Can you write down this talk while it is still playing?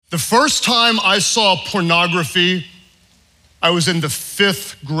The first time I saw pornography, I was in the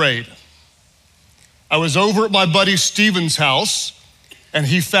 5th grade. I was over at my buddy Steven's house, and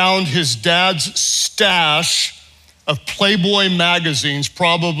he found his dad's stash of Playboy magazines,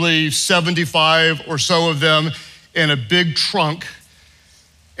 probably 75 or so of them, in a big trunk.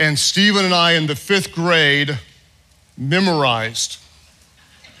 And Steven and I in the 5th grade memorized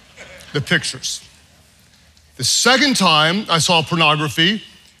the pictures. The second time I saw pornography,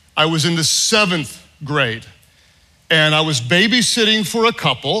 I was in the 7th grade. And I was babysitting for a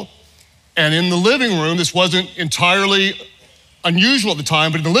couple, and in the living room, this wasn't entirely unusual at the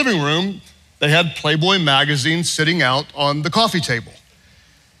time, but in the living room, they had Playboy magazines sitting out on the coffee table.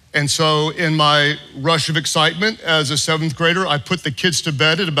 And so in my rush of excitement as a 7th grader, I put the kids to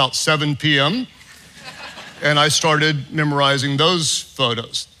bed at about 7 p.m., and I started memorizing those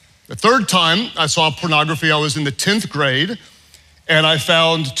photos. The third time I saw pornography, I was in the 10th grade, and I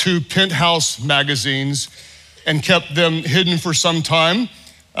found 2 Penthouse magazines and kept them hidden for some time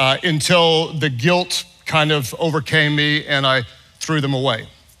until the guilt kind of overcame me and I threw them away.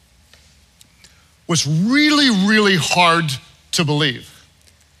 What's really, really hard to believe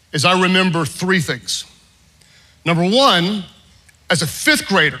is I remember 3 things. Number 1, as a 5th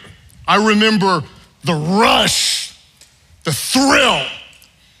grader, I remember the rush, the thrill,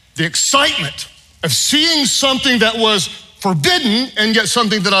 the excitement of seeing something that was forbidden and yet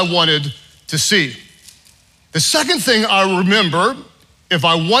something that I wanted to see. The second thing I remember, if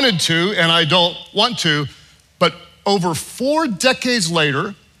I wanted to, and I don't want to, but over 4 decades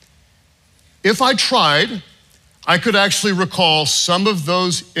later, if I tried, I could actually recall some of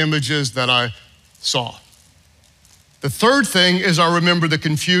those images that I saw. The third thing is I remember the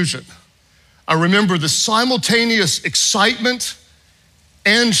confusion. I remember the simultaneous excitement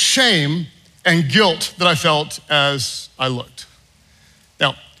and shame and guilt that I felt as I looked.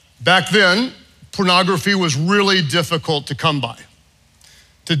 Now, back then, pornography was really difficult to come by.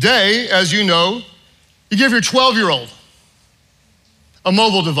 Today, as you know, you give your 12-year-old a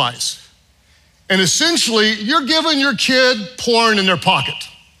mobile device, and essentially, you're giving your kid porn in their pocket.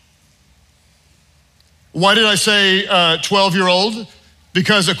 Why did I say 12-year-old?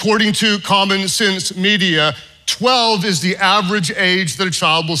 Because according to Common Sense Media, 12 is the average age that a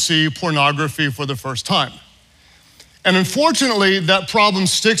child will see pornography for the first time. And unfortunately, that problem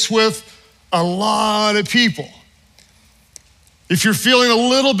sticks with a lot of people. If you're feeling a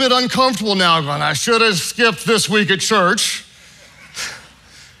little bit uncomfortable now, going, I should have skipped this week at church,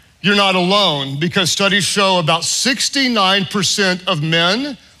 you're not alone, because studies show about 69% of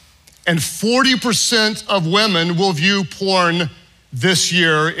men and 40% of women will view porn this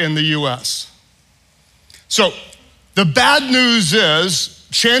year in the US. So the bad news is,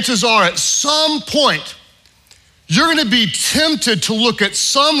 chances are at some point, you're gonna be tempted to look at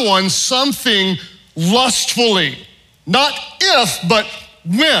someone, something lustfully. Not if, but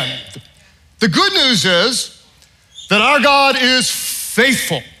when. The good news is that our God is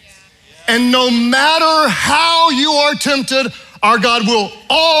faithful. And no matter how you are tempted, our God will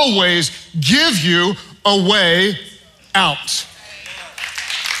always give you a way out.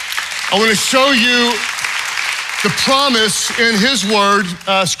 I want to show you the promise in his word.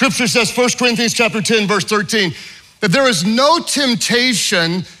 Scripture says, 1 Corinthians chapter 10, verse 13, that there is no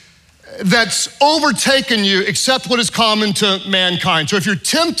temptation that's overtaken you except what is common to mankind. So if you're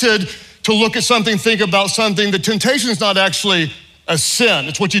tempted to look at something, think about something, the temptation is not actually a sin.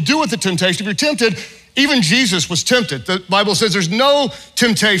 It's what you do with the temptation. If you're tempted, even Jesus was tempted. The Bible says there's no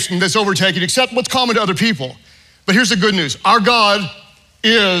temptation that's overtaken except what's common to other people. But here's the good news. Our God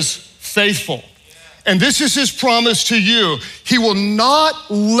is faithful. And this is his promise to you. He will not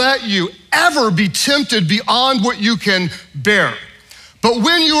let you ever be tempted beyond what you can bear. But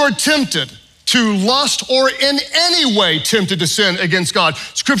when you are tempted to lust or in any way tempted to sin against God,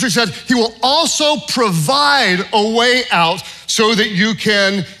 Scripture says he will also provide a way out so that you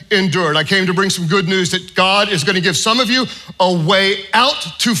can endure it. I came to bring some good news that God is going to give some of you a way out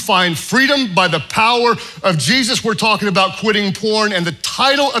to find freedom by the power of Jesus. We're talking about quitting porn, and the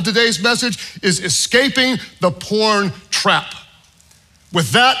title of today's message is Escaping the Porn Trap.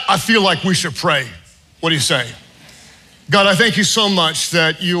 With that, I feel like we should pray. What do you say? God, I thank you so much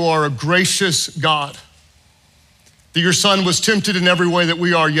that you are a gracious God, that your son was tempted in every way that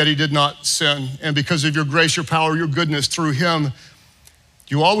we are, yet he did not sin. And because of your grace, your power, your goodness, through him,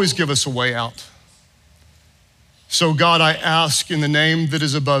 you always give us a way out. So God, I ask in the name that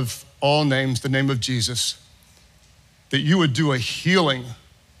is above all names, the name of Jesus, that you would do a healing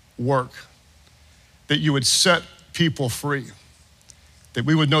work, that you would set people free, that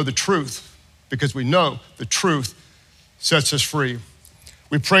we would know the truth, because we know the truth sets us free.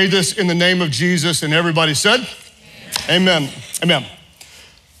 We pray this in the name of Jesus, and everybody said, amen. Amen.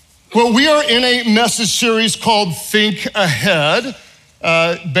 Well, we are in a message series called Think Ahead,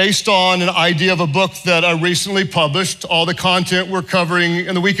 based on an idea of a book that I recently published. All the content we're covering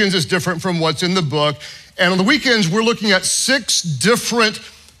in the weekends is different from what's in the book. And on the weekends, we're looking at 6 different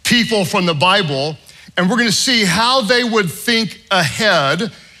people from the Bible, and we're gonna see how they would think ahead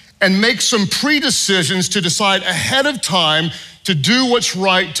and make some pre-decisions to decide ahead of time to do what's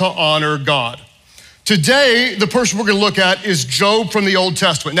right to honor God. Today, the person we're gonna look at is Job from the Old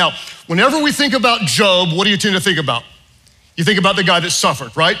Testament. Now, whenever we think about Job, what do you tend to think about? You think about the guy that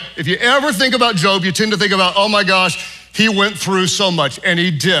suffered, right? If you ever think about Job, you tend to think about, oh my gosh, he went through so much, and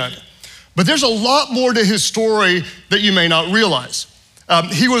he did. But there's a lot more to his story that you may not realize.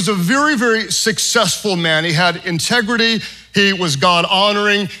 He was a very, very successful man. He had integrity. He was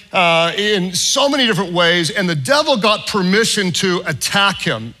God-honoring in so many different ways, and the devil got permission to attack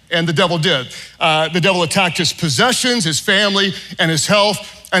him, and the devil did. The devil attacked his possessions, his family, and his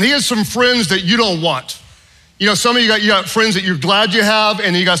health, and he had some friends that you don't want. You know, some of you got friends that you're glad you have,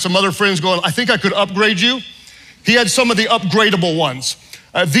 and you got some other friends going, I think I could upgrade you. He had some of the upgradable ones.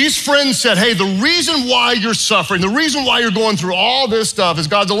 These friends said, hey, the reason why you're suffering, the reason why you're going through all this stuff is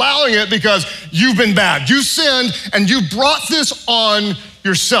God's allowing it because you've been bad. You sinned and you brought this on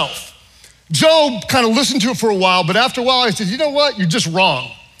yourself. Job kind of listened to it for a while, but after a while he said, you know what, you're just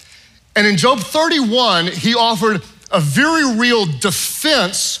wrong. And in Job 31, he offered a very real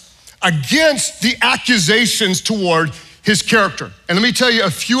defense against the accusations toward his character. And let me tell you a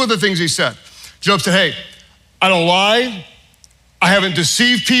few of the things he said. Job said, hey, I don't lie. I haven't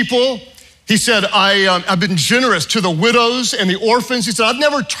deceived people. He said, I've been generous to the widows and the orphans. He said, I've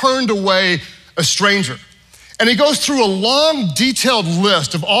never turned away a stranger. And he goes through a long, detailed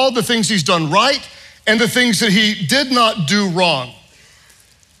list of all the things he's done right and the things that he did not do wrong.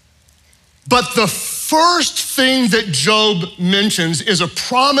 But the first thing that Job mentions is a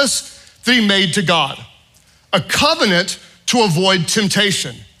promise that he made to God, a covenant to avoid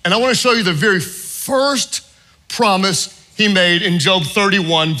temptation. And I want to show you the very first promise he made in Job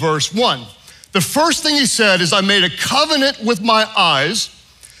 31, verse 1. The first thing he said is, I made a covenant with my eyes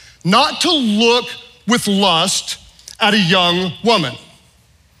not to look with lust at a young woman.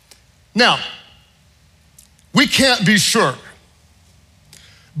 Now, we can't be sure,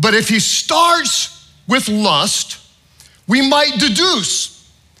 but if he starts with lust, we might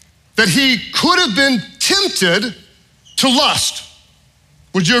deduce that he could have been tempted to lust.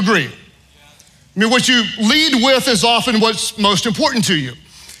 Would you agree? I mean, what you lead with is often what's most important to you.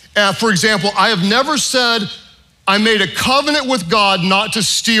 For example, I have never said I made a covenant with God not to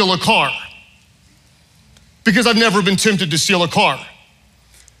steal a car, because I've never been tempted to steal a car.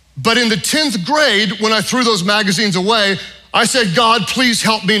 But in the 10th grade, when I threw those magazines away, I said, God, please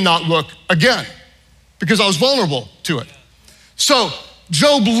help me not look again, because I was vulnerable to it. So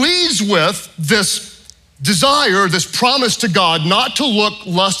Job leads with this desire, this promise to God not to look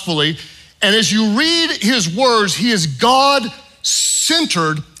lustfully. And as you read his words, he is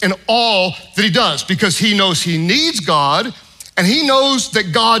God-centered in all that he does, because he knows he needs God, and he knows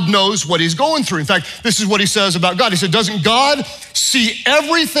that God knows what he's going through. In fact, this is what he says about God. He said, doesn't God see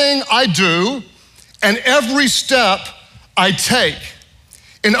everything I do and every step I take?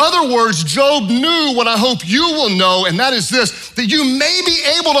 In other words, Job knew what I hope you will know, and that is this, that you may be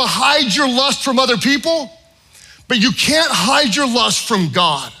able to hide your lust from other people, but you can't hide your lust from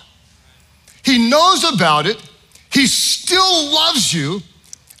God. He knows about it, he still loves you,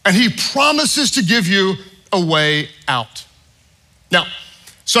 and he promises to give you a way out. Now,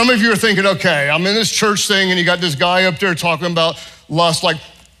 some of you are thinking, okay, I'm in this church thing and you got this guy up there talking about lust. Like,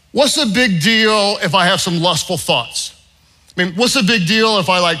 what's the big deal if I have some lustful thoughts? I mean, what's the big deal if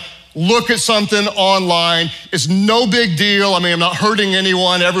I look at something online? It's no big deal. I mean, I'm not hurting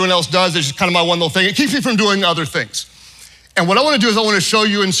anyone. Everyone else does. It's just kind of my one little thing. It keeps me from doing other things. And what I want to do is I want to show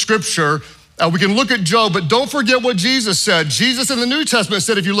you in scripture. We can look at Job, but don't forget what Jesus said. Jesus in the New Testament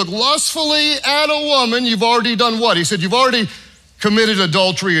said, if you look lustfully at a woman, you've already done what? He said, you've already committed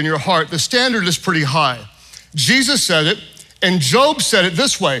adultery in your heart. The standard is pretty high. Jesus said it, and Job said it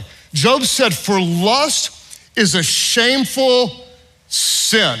this way. Job said, for lust is a shameful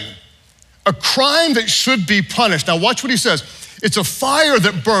sin, a crime that should be punished. Now watch what he says. It's a fire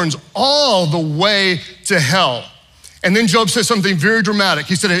that burns all the way to hell. And then Job says something very dramatic.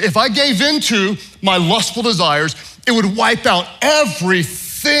 He said, if I gave into my lustful desires, it would wipe out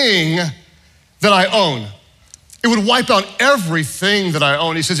everything that I own. It would wipe out everything that I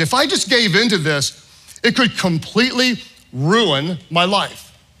own. He says, if I just gave into this, it could completely ruin my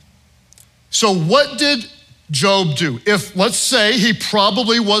life. So what did Job do? If, let's say, he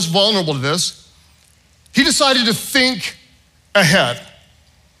probably was vulnerable to this, he decided to think ahead.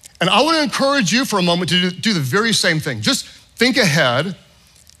 And I want to encourage you for a moment to do the very same thing. Just think ahead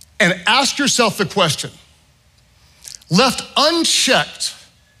and ask yourself the question, left unchecked,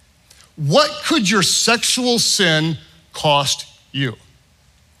 what could your sexual sin cost you?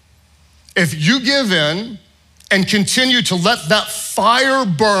 If you give in and continue to let that fire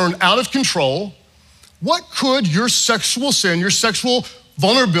burn out of control, what could your sexual sin, your sexual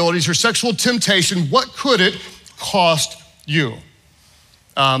vulnerabilities, your sexual temptation, what could it cost you?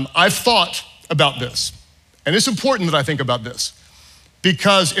 I've thought about this, and it's important that I think about this,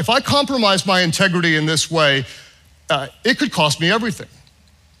 because if I compromise my integrity in this way, it could cost me everything.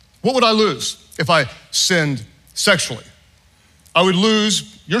 What would I lose if I sinned sexually? I would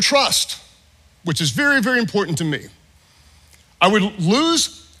lose your trust, which is very, very important to me. I would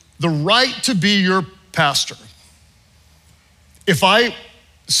lose the right to be your pastor. If I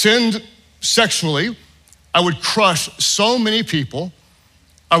sinned sexually, I would crush so many people.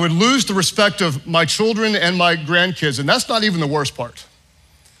 I would lose the respect of my children and my grandkids, and that's not even the worst part.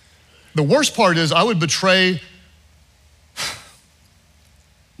 The worst part is I would betray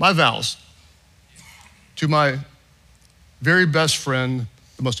my vows to my very best friend,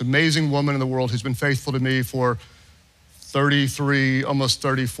 the most amazing woman in the world who's been faithful to me for 33, almost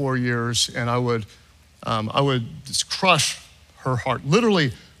 34 years, and I would just crush her heart.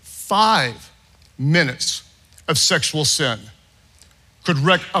 Literally 5 minutes of sexual sin could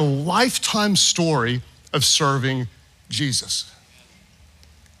wreck a lifetime story of serving Jesus.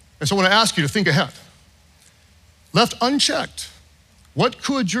 And so I want to ask you to think ahead. Left unchecked, what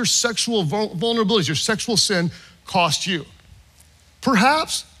could your sexual vulnerabilities, your sexual sin cost you?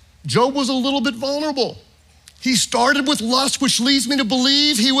 Perhaps Job was a little bit vulnerable. He started with lust, which leads me to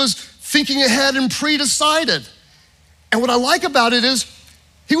believe he was thinking ahead and pre-decided. And what I like about it is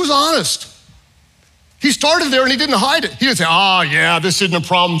he was honest. He started there and he didn't hide it. He didn't say, yeah, this isn't a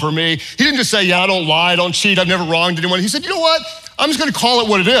problem for me. He didn't just say, yeah, I don't lie, I don't cheat, I've never wronged anyone. He said, you know what? I'm just gonna call it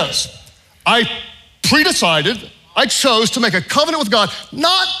what it is. I pre-decided, I chose to make a covenant with God,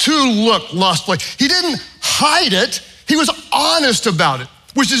 not to look lustfully. He didn't hide it, he was honest about it,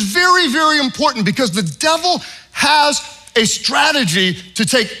 which is very, very important because the devil has a strategy to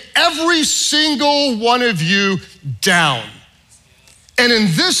take every single one of you down. And in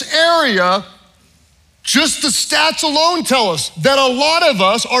this area, just the stats alone tell us that a lot of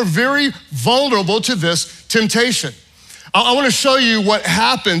us are very vulnerable to this temptation. I want to show you what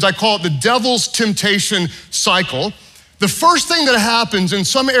happens. I call it the devil's temptation cycle. The first thing that happens in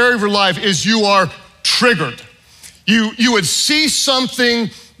some area of your life is you are triggered. You would see something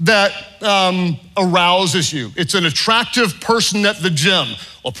that arouses you. It's an attractive person at the gym.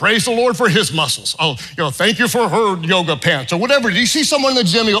 Well, praise the Lord for his muscles. Oh, thank you for her yoga pants or whatever. You see someone in the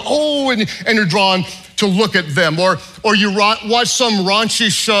gym, you go, and you're drawn to look at them. Or you watch some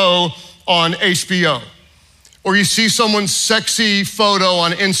raunchy show on HBO. Or you see someone's sexy photo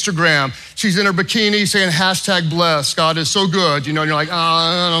on Instagram. She's in her bikini saying #bless, God is so good, and you're like,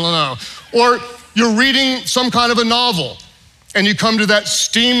 I don't know. Or you're reading some kind of a novel and you come to that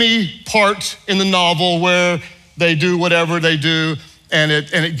steamy part in the novel where they do whatever they do and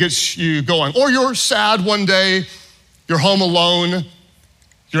it gets you going. Or you're sad one day, you're home alone,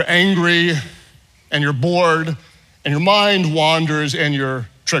 you're angry and you're bored and your mind wanders and you're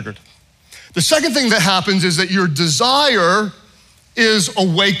triggered. The second thing that happens is that your desire is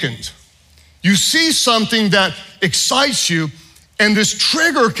awakened. You see something that excites you, and this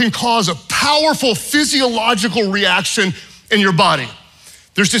trigger can cause a powerful physiological reaction in your body.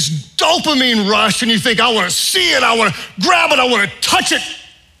 There's this dopamine rush, and you think, I want to see it, I want to grab it, I want to touch it.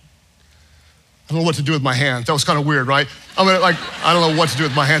 I don't know what to do with my hands. That was kind of weird, right? I don't know what to do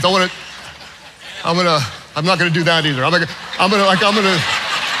with my hands. I'm not gonna do that either. I'm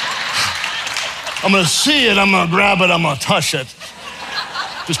gonna see it, I'm gonna grab it, I'm gonna touch it.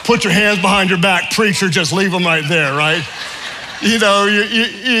 Just put your hands behind your back, preacher, just leave them right there, right? You're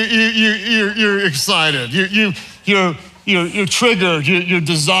excited, you're triggered, your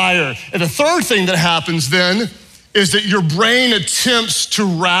desire. And the third thing that happens then is that your brain attempts to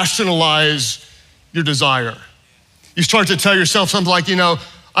rationalize your desire. You start to tell yourself something like,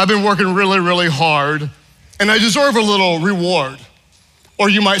 I've been working really, really hard and I deserve a little reward. Or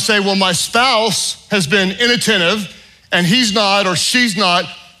you might say, well, my spouse has been inattentive and he's not or she's not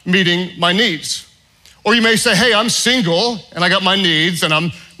meeting my needs. Or you may say, hey, I'm single and I got my needs and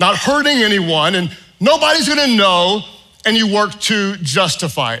I'm not hurting anyone and nobody's gonna know, and you work to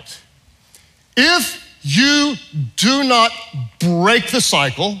justify it. If you do not break the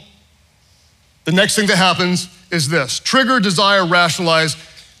cycle, The next thing that happens is this: trigger, desire, rationalize,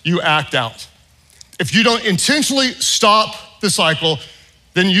 you act out. If you don't intentionally stop the cycle,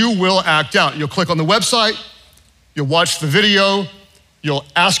 then you will act out. You'll click on the website, you'll watch the video, you'll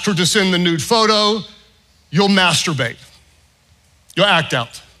ask her to send the nude photo, you'll masturbate, you'll act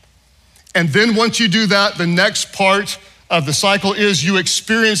out. And then once you do that, the next part of the cycle is you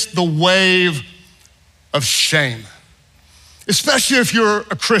experience the wave of shame. Especially if you're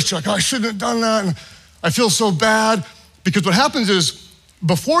a Christian, like, oh, I shouldn't have done that, and I feel so bad. Because what happens is,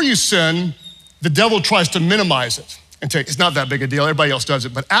 before you sin, the devil tries to minimize it and tell you, it's not that big a deal, everybody else does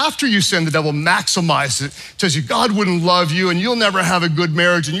it. But after you sin, the devil maximizes it, tells you God wouldn't love you, and you'll never have a good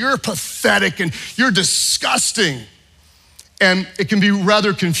marriage, and you're pathetic, and you're disgusting. And it can be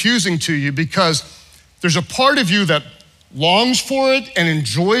rather confusing to you because there's a part of you that longs for it and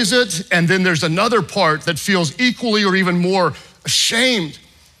enjoys it, and then there's another part that feels equally or even more ashamed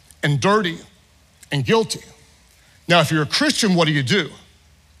and dirty and guilty. Now, if you're a Christian, what do?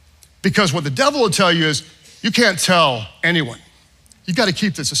 Because what the devil will tell you is, you can't tell anyone. You've got to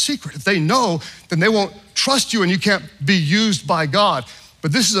keep this a secret. If they know, then they won't trust you and you can't be used by God.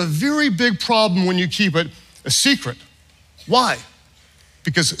 But this is a very big problem when you keep it a secret. Why?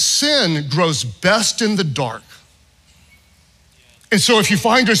 Because sin grows best in the dark. And so if you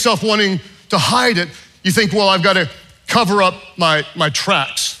find yourself wanting to hide it, you think, well, I've got to cover up my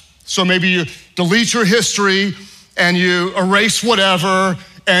tracks. So maybe you delete your history and you erase whatever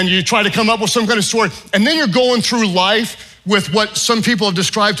and you try to come up with some kind of story. And then you're going through life with what some people have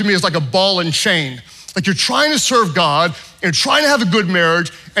described to me as like a ball and chain. Like you're trying to serve God, and you're trying to have a good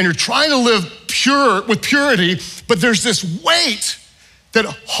marriage, and you're trying to live pure with purity, but there's this weight that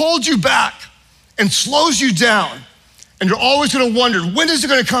holds you back and slows you down. And you're always gonna wonder, when is it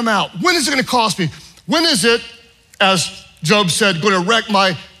gonna come out? When is it gonna cost me? When is it, as Job said, gonna wreck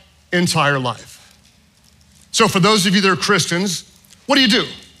my entire life? So for those of you that are Christians, what do?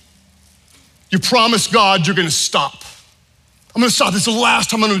 You promise God you're gonna stop. I'm gonna stop, this is the last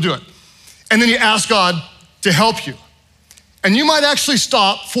time I'm gonna do it. And then you ask God to help you. And you might actually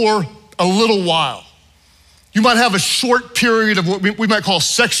stop for a little while. You might have a short period of what we might call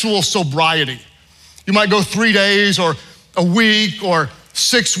sexual sobriety. You might go 3 days or a week or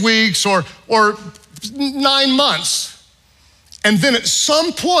 6 weeks or 9 months. And then at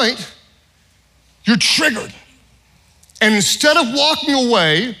some point, you're triggered. And instead of walking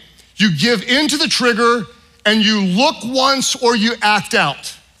away, you give into the trigger and you look once or you act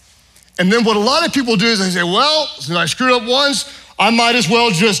out. And then what a lot of people do is they say, well, since I screwed up once, I might as well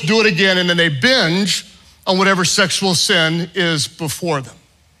just do it again. And then they binge on whatever sexual sin is before them.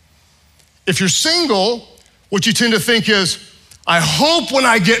 If you're single, what you tend to think is, I hope when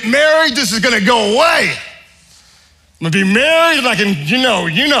I get married, this is gonna go away. I'm gonna be married and I can,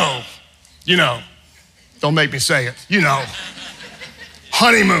 you know. Don't make me say it,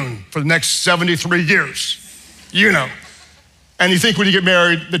 honeymoon for the next 73 years, And you think when you get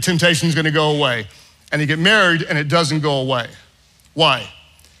married, the temptation is gonna go away. And you get married and it doesn't go away. Why?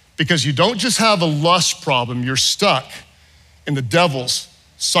 Because you don't just have a lust problem, you're stuck in the devil's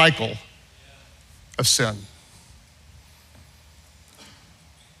cycle of sin.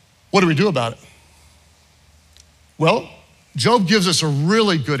 What do we do about it? Well, Job gives us a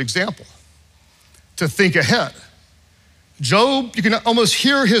really good example to think ahead. Job, you can almost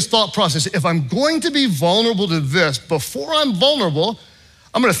hear his thought process. If I'm going to be vulnerable to this, before I'm vulnerable,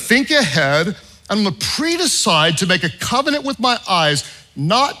 I'm gonna think ahead, I'm gonna pre-decide to make a covenant with my eyes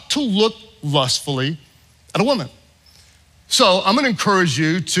not to look lustfully at a woman. So I'm gonna encourage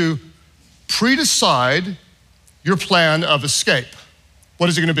you to pre-decide your plan of escape. What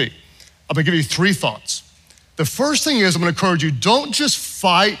is it gonna be? I'm gonna give you 3 thoughts. The first thing is I'm gonna encourage you, don't just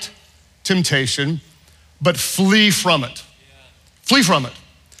fight temptation, but flee from it. Flee from it.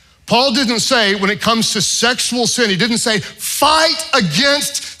 Paul didn't say when it comes to sexual sin, he didn't say fight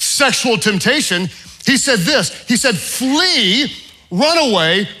against sexual temptation. He said this, he said flee, run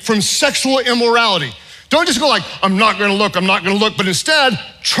away from sexual immorality. Don't just go like, I'm not gonna look, but instead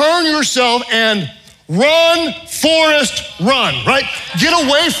turn yourself and run, Forrest, run, right? Get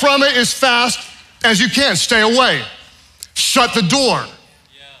away from it as fast as you can, stay away. Shut the door.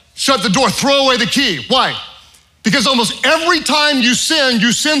 Shut the door, throw away the key. Why? Because almost every time you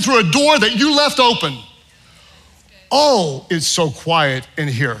sin through a door that you left open. Oh, it's so quiet in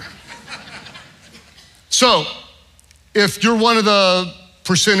here. So, if you're one of the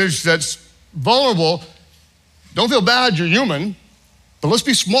percentage that's vulnerable, don't feel bad, you're human, but let's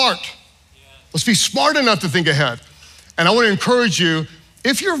be smart. Let's be smart enough to think ahead. And I want to encourage you,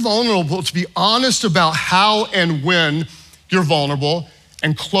 if you're vulnerable, to be honest about how and when you're vulnerable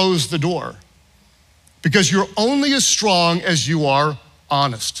and close the door. because you're only as strong as you are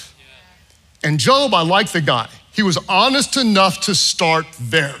honest. And Job, I like the guy. He was honest enough to start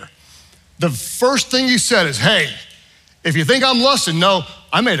there. The first thing he said is, hey, if you think I'm lusting, no,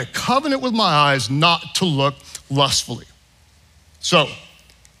 I made a covenant with my eyes not to look lustfully. So,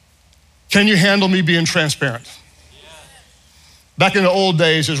 can you handle me being transparent? Back in the old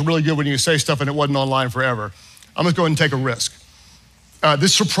days, it was really good when you say stuff and it wasn't online forever. I'm gonna go ahead and take a risk.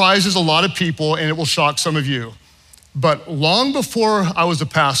 This surprises a lot of people and it will shock some of you. But long before I was a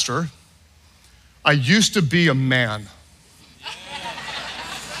pastor, I used to be a man.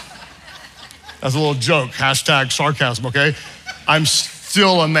 That's a little joke, hashtag sarcasm, okay? I'm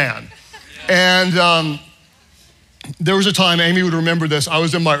still a man. And there was a time, Amy would remember this, I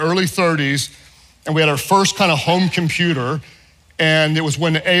was in my early 30s and we had our first kind of home computer, and it was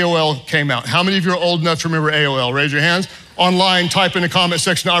when AOL came out. How many of you are old enough to remember AOL? Raise your hands. Online, type in the comment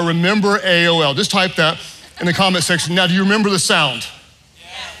section, I remember AOL. Just type that in the comment section. Now, do you remember the sound?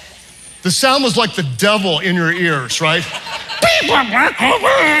 The sound was like the devil in your ears, right?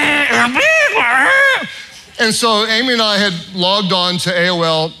 And so Amy and I had logged on to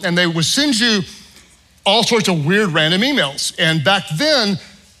AOL, and they would send you all sorts of weird random emails. And back then,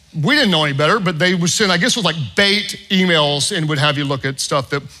 we didn't know any better, but they would send, I guess it was like bait emails, and would have you look at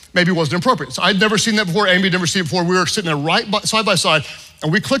stuff that maybe wasn't appropriate. So I'd never seen that before, Amy had never seen it before. We were sitting there side by side,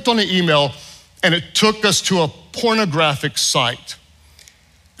 and we clicked on the email, and it took us to a pornographic site.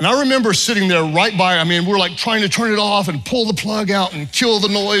 And I remember sitting there right by, we're like trying to turn it off and pull the plug out and kill the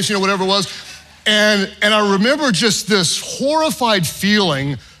noise, whatever it was. And I remember just this horrified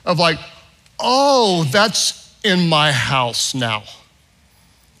feeling of like, oh, that's in my house now.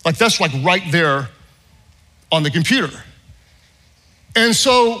 Like that's like right there on the computer. And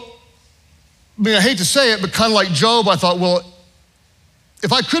so, I hate to say it, but kind of like Job, I thought, well,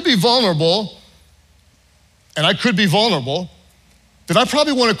 if I could be vulnerable, and I could be vulnerable, then I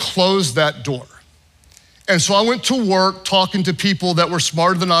probably want to close that door. And so I went to work talking to people that were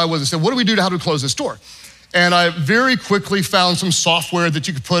smarter than I was and said, what do we do to how to close this door? And I very quickly found some software that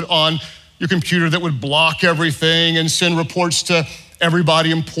you could put on your computer that would block everything and send reports to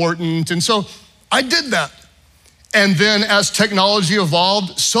everybody important. And so I did that. And then as technology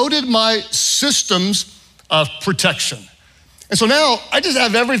evolved, so did my systems of protection. And so now I just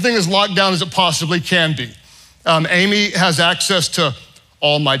have everything as locked down as it possibly can be. Amy has access to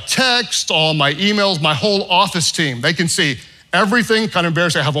all my texts, all my emails, my whole office team. They can see everything. Kind of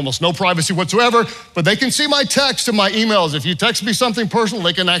embarrassing, I have almost no privacy whatsoever, but they can see my text and my emails. If you text me something personal,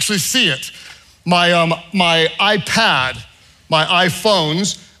 they can actually see it. My iPad, my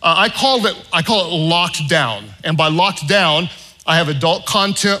iPhones, I call it locked down. And by locked down, I have adult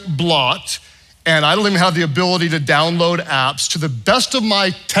content blocked, and I don't even have the ability to download apps. To the best of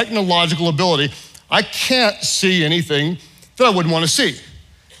my technological ability, I can't see anything that I wouldn't want to see.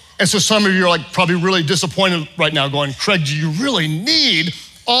 And so some of you are like probably really disappointed right now going, Craig, do you really need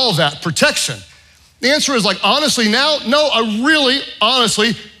all that protection? The answer is like, honestly now, no, I really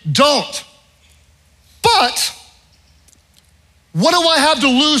honestly don't. But what do I have to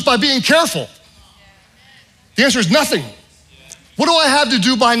lose by being careful? The answer is nothing. What do I have to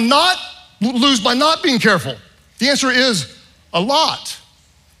do by not being careful? The answer is a lot.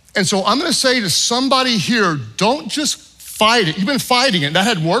 And so I'm gonna say to somebody here, don't just fight it. You've been fighting it, that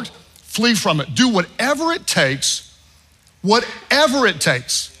hadn't worked. Flee from it. Do whatever it takes, whatever it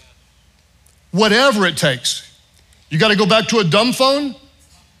takes, whatever it takes. You gotta go back to a dumb phone?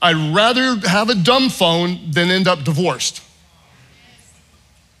 I'd rather have a dumb phone than end up divorced.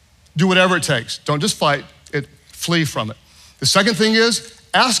 Do whatever it takes. Don't just fight it, flee from it. The second thing is,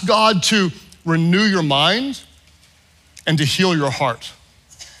 ask God to renew your mind and to heal your heart.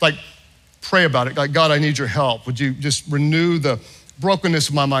 Like, pray about it. Like, God, I need your help. Would you just renew the brokenness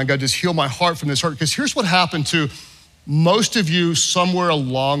of my mind? God, just heal my heart from this hurt. Because here's what happened to most of you somewhere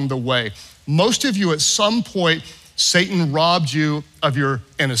along the way. Most of you at some point, Satan robbed you of your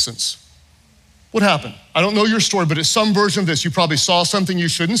innocence. What happened? I don't know your story, but it's some version of this. You probably saw something you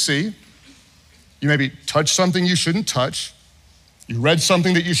shouldn't see. You maybe touched something you shouldn't touch. You read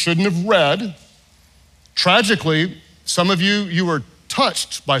something that you shouldn't have read. Tragically, some of you were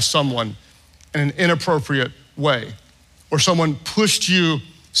touched by someone in an inappropriate way, or someone pushed you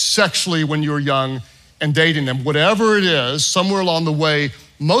sexually when you were young and dating them. Whatever it is, somewhere along the way,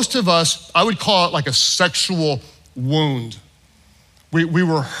 most of us, I would call it like a sexual wound. We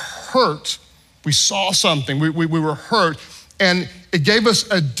were hurt. We saw something. We were hurt, and it gave us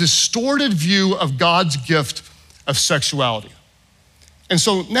a distorted view of God's gift of sexuality. And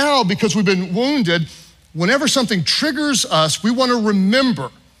so now, because we've been wounded, whenever something triggers us, we want to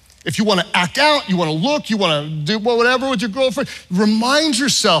remember If you wanna act out, you wanna look, you wanna do whatever with your girlfriend, remind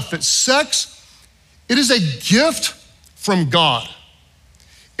yourself that sex, it is a gift from God.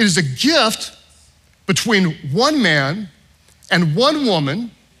 It is a gift between one man and one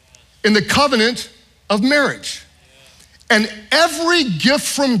woman in the covenant of marriage. And every gift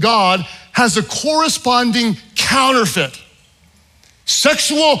from God has a corresponding counterfeit.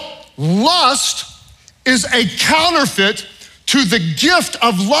 Sexual lust is a counterfeit to the gift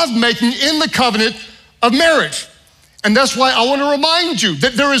of lovemaking in the covenant of marriage. And that's why I want to remind you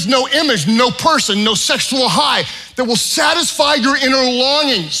that there is no image, no person, no sexual high that will satisfy your inner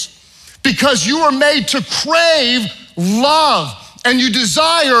longings, because you are made to crave love and you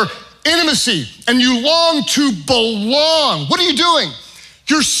desire intimacy and you long to belong. What are you doing?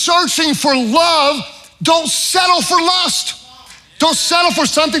 You're searching for love. Don't settle for lust. Don't settle for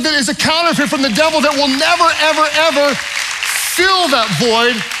something that is a counterfeit from the devil that will never, ever, ever fill that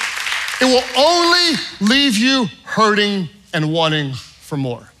void. It will only leave you hurting and wanting for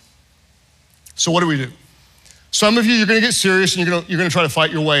more. So what do? Some of you, you're gonna get serious and you're gonna try to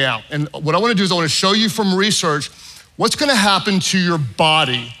fight your way out. And what I wanna do is I wanna show you from research what's gonna happen to your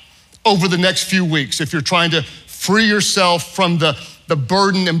body over the next few weeks if you're trying to free yourself from the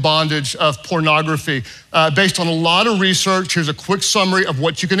burden and bondage of pornography. Based on a lot of research, here's a quick summary of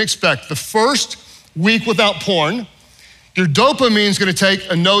what you can expect. The first week without porn, your dopamine is gonna take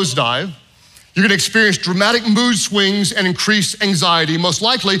a nosedive. You're gonna experience dramatic mood swings and increased anxiety. Most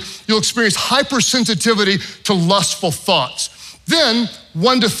likely, you'll experience hypersensitivity to lustful thoughts. Then,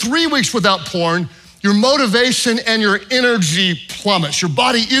 1 to 3 weeks without porn, your motivation and your energy plummets. Your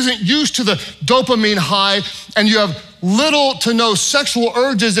body isn't used to the dopamine high, and you have little to no sexual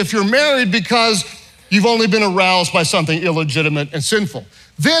urges if you're married because you've only been aroused by something illegitimate and sinful.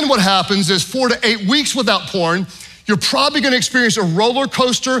 Then what happens is 4 to 8 weeks without porn, you're probably gonna experience a roller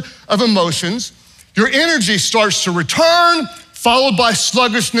coaster of emotions. Your energy starts to return, followed by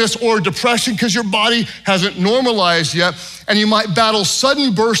sluggishness or depression because your body hasn't normalized yet, and you might battle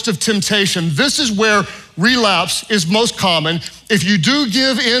sudden burst of temptation. This is where relapse is most common. If you do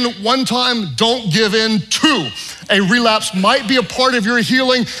give in one time, don't give in two. A relapse might be a part of your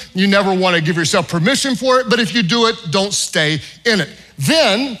healing. You never want to give yourself permission for it, but if you do it, don't stay in it.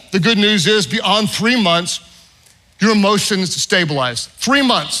 Then, the good news is beyond 3 months, your emotions stabilize. 3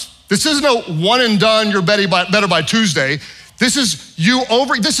 months. This isn't a one and done, you're better by Tuesday. This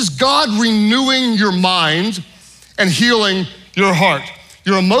is God renewing your mind and healing your heart.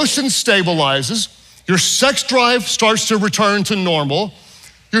 Your emotion stabilizes, your sex drive starts to return to normal,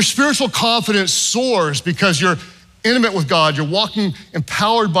 your spiritual confidence soars because you're intimate with God, you're walking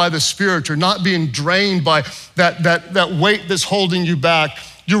empowered by the Spirit, you're not being drained by that weight that's holding you back.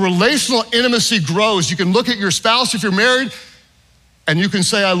 Your relational intimacy grows. You can look at your spouse if you're married, and you can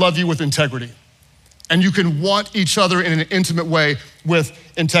say, I love you with integrity. And you can want each other in an intimate way with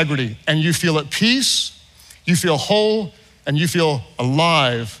integrity. And you feel at peace, you feel whole, and you feel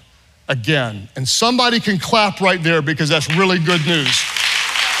alive again. And somebody can clap right there because that's really good news.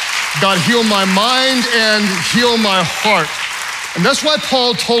 God, heal my mind and heal my heart. And that's why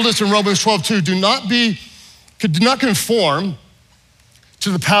Paul told us in Romans 12:2, do not conform to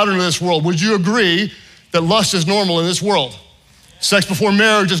the pattern of this world. Would you agree that lust is normal in this world? Sex before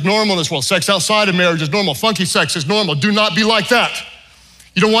marriage is normal in this world. Sex outside of marriage is normal. Funky sex is normal. Do not be like that.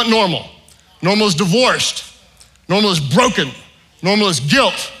 You don't want normal. Normal is divorced. Normal is broken. Normal is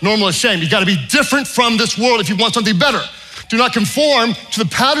guilt. Normal is shame. You gotta be different from this world if you want something better. Do not conform to the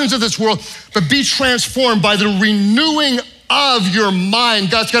patterns of this world, but be transformed by the renewing of your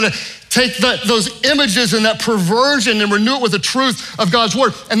mind. God's gotta take those images and that perversion and renew it with the truth of God's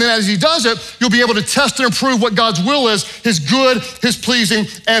word. And then as he does it, you'll be able to test and approve what God's will is, his good, his pleasing,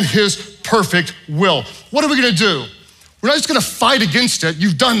 and his perfect will. What are we gonna do? We're not just gonna fight against it.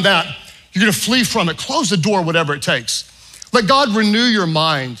 You've done that. You're gonna flee from it. Close the door, whatever it takes. Let God renew your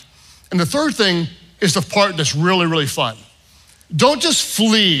mind. And the third thing is the part that's really, really fun. Don't just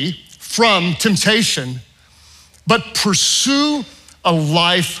flee from temptation, but pursue a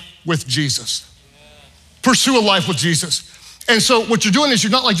life with Jesus. Pursue a life with Jesus. And so what you're doing is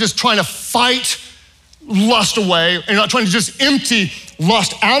you're not like just trying to fight lust away, and you're not trying to just empty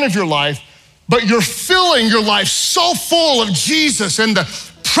lust out of your life, but you're filling your life so full of Jesus and the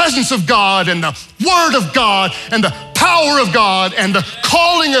presence of God and the word of God and the power of God and the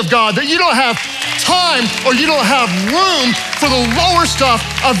calling of God that you don't have time or you don't have room for the lower stuff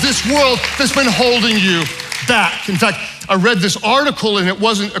of this world that's been holding you back. In fact, I read this article, and it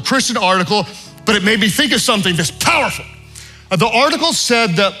wasn't a Christian article, but it made me think of something that's powerful. The article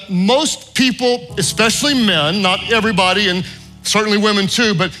said that most people, especially men, not everybody, and Certainly women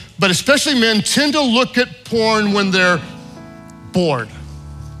too, but especially men tend to look at porn when they're bored,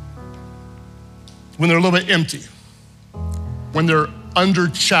 when they're a little bit empty, when they're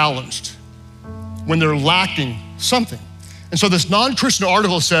under-challenged, when they're lacking something. And so this non-Christian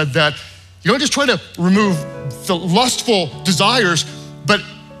article said that you don't just try to remove the lustful desires, but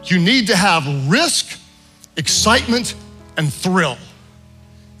you need to have risk, excitement, and thrill.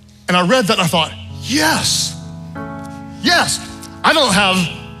 And I read that and I thought, yes. I don't have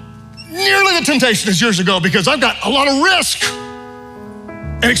nearly the temptation as years ago because I've got a lot of risk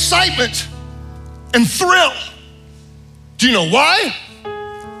and excitement and thrill. Do you know why?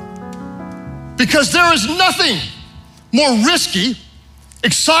 Because there is nothing more risky,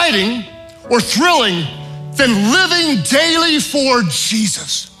 exciting, or thrilling than living daily for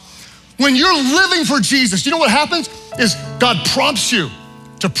Jesus. When you're living for Jesus, you know what happens? Is God prompts you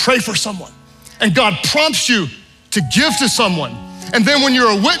to pray for someone, and God prompts you to give to someone. And then when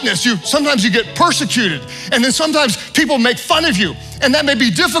you're a witness, sometimes you get persecuted, and then sometimes people make fun of you, and that may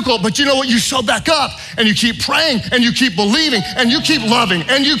be difficult, but you know what? You show back up, and you keep praying, and you keep believing, and you keep loving,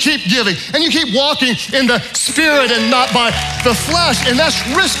 and you keep giving, and you keep walking in the Spirit and not by the flesh, and that's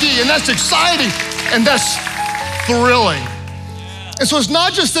risky, and that's exciting, and that's thrilling. And so it's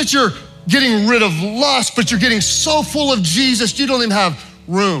not just that you're getting rid of lust, but you're getting so full of Jesus, you don't even have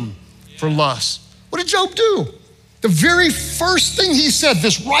room for lust. What did Job do? The very first thing he said,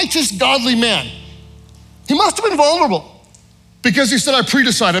 this righteous, godly man, he must have been vulnerable because he said, I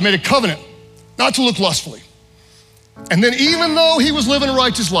predecided, I made a covenant not to look lustfully. And then even though he was living a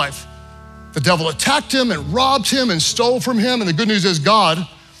righteous life, the devil attacked him and robbed him and stole from him. And the good news is God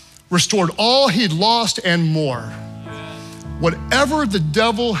restored all he'd lost and more. Whatever the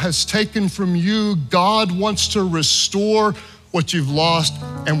devil has taken from you, God wants to restore what you've lost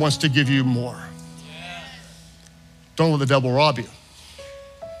and wants to give you more. Don't let the devil rob you.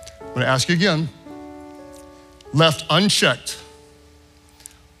 I'm gonna ask you again, left unchecked,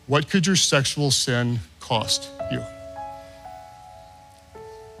 what could your sexual sin cost you?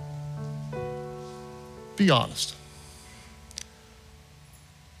 Be honest.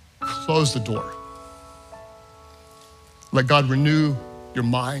 Close the door. Let God renew your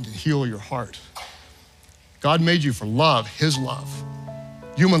mind and heal your heart. God made you for love, his love.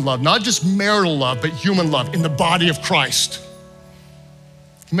 Human love, not just marital love, but human love in the body of Christ.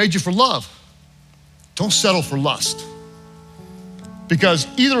 He made you for love. Don't settle for lust. Because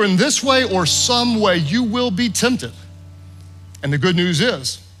either in this way or some way, you will be tempted. And the good news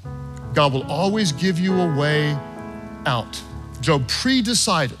is, God will always give you a way out. Job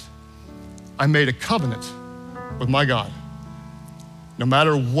pre-decided, I made a covenant with my God. No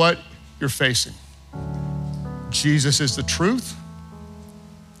matter what you're facing, Jesus is the truth,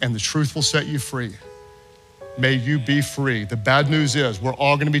 and the truth will set you free. May you be free. The bad news is we're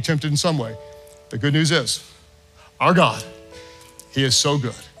all gonna be tempted in some way. The good news is our God, he is so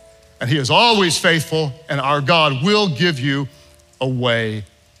good, and he is always faithful, and our God will give you a way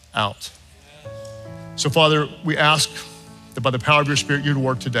out. So Father, we ask that by the power of your Spirit, you'd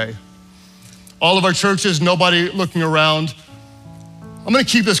work today. All of our churches, nobody looking around. I'm gonna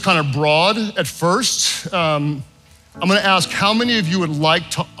keep this kind of broad at first. I'm gonna ask how many of you would like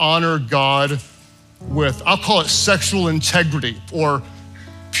to honor God with, I'll call it sexual integrity or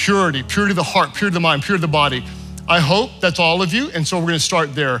purity of the heart, purity of the mind, purity of the body. I hope that's all of you, and so we're gonna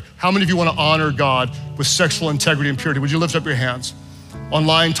start there. How many of you wanna honor God with sexual integrity and purity? Would you lift up your hands?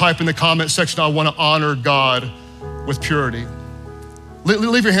 Online, type in the comment section, I wanna honor God with purity.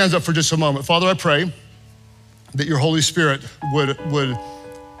 Leave your hands up for just a moment. Father, I pray that your Holy Spirit would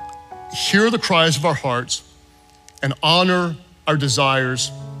hear the cries of our hearts and honor our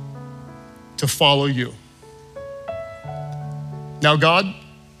desires to follow you. Now, God,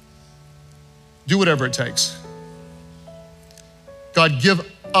 do whatever it takes. God, give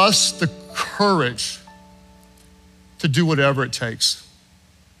us the courage to do whatever it takes,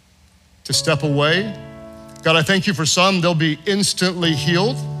 to step away. God, I thank you for some, they'll be instantly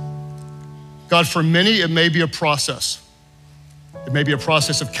healed. God, for many, it may be a process. It may be a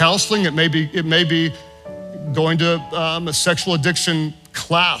process of counseling. It may be going to a sexual addiction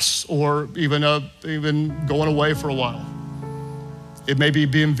class, or even going away for a while. It may be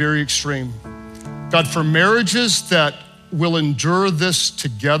being very extreme. God, for marriages that will endure this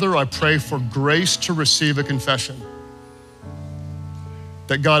together, I pray for grace to receive a confession.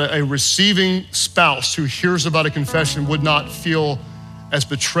 That God, a receiving spouse who hears about a confession would not feel as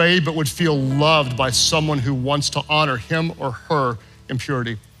betrayed, but would feel loved by someone who wants to honor him or her in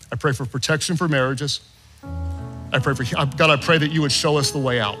purity. I pray for protection for marriages. I pray for, God, I pray that you would show us the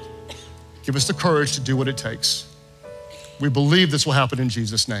way out. Give us the courage to do what it takes. We believe this will happen in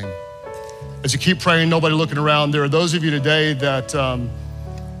Jesus' name. As you keep praying, nobody looking around, there are those of you today that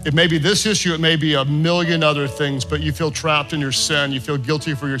it may be this issue, it may be a million other things, but you feel trapped in your sin, you feel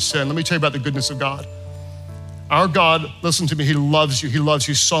guilty for your sin. Let me tell you about the goodness of God. Our God, listen to me, he loves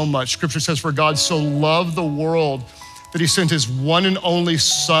you so much. Scripture says, for God so loved the world that he sent his one and only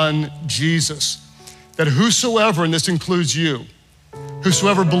son, Jesus, that whosoever, and this includes you,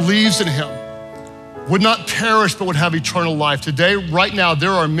 whosoever believes in him would not perish, but would have eternal life. Today, right now,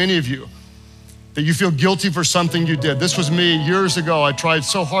 there are many of you that you feel guilty for something you did. This was me years ago. I tried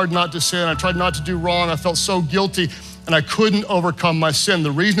so hard not to sin. I tried not to do wrong. I felt so guilty and I couldn't overcome my sin.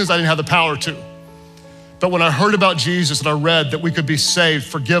 The reason is I didn't have the power to. But when I heard about Jesus and I read that we could be saved,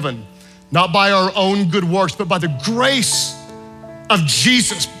 forgiven, not by our own good works, but by the grace of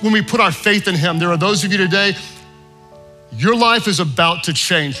Jesus, when we put our faith in him. There are those of you today, your life is about to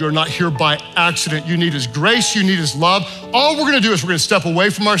change. You're not here by accident. You need his grace, you need his love. All we're gonna do is we're gonna step away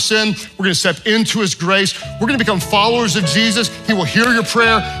from our sin. We're gonna step into his grace. We're gonna become followers of Jesus. He will hear your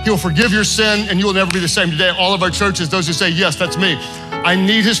prayer, he will forgive your sin, and you will never be the same. Today, all of our churches, those who say, yes, that's me. I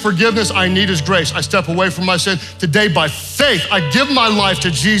need his forgiveness, I need his grace. I step away from my sin. Today, by faith, I give my life to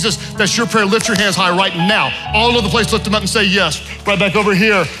Jesus. That's your prayer. Lift your hands high right now. All over the place, lift them up and say yes. Right back over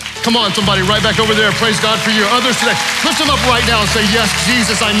here. Come on, somebody, right back over there. Praise God for you. Others today, lift them up right now and say, yes,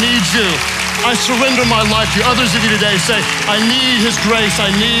 Jesus, I need you. I surrender my life to you. Others of you today say, I need his grace.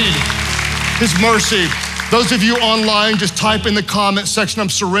 I need his mercy. Those of you online, just type in the comment section, I'm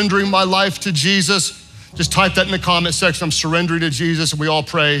surrendering my life to Jesus. Just type that in the comment section, I'm surrendering to Jesus, and we all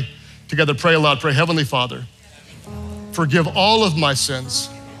pray together. Pray aloud, pray, Heavenly Father, forgive all of my sins.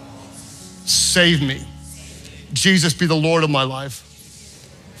 Save me. Jesus, be the Lord of my life.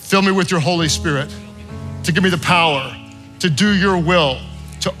 Fill me with your Holy Spirit to give me the power to do your will,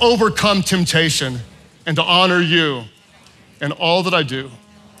 to overcome temptation, and to honor you in all that I do.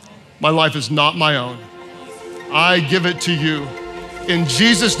 My life is not my own. I give it to you. In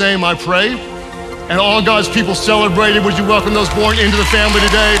Jesus' name I pray. And all God's people celebrated. Would you welcome those born into the family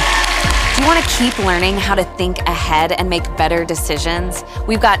today? Do you want to keep learning how to think ahead and make better decisions?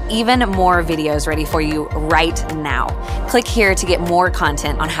 We've got even more videos ready for you right now. Click here to get more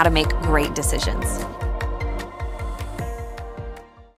content on how to make great decisions.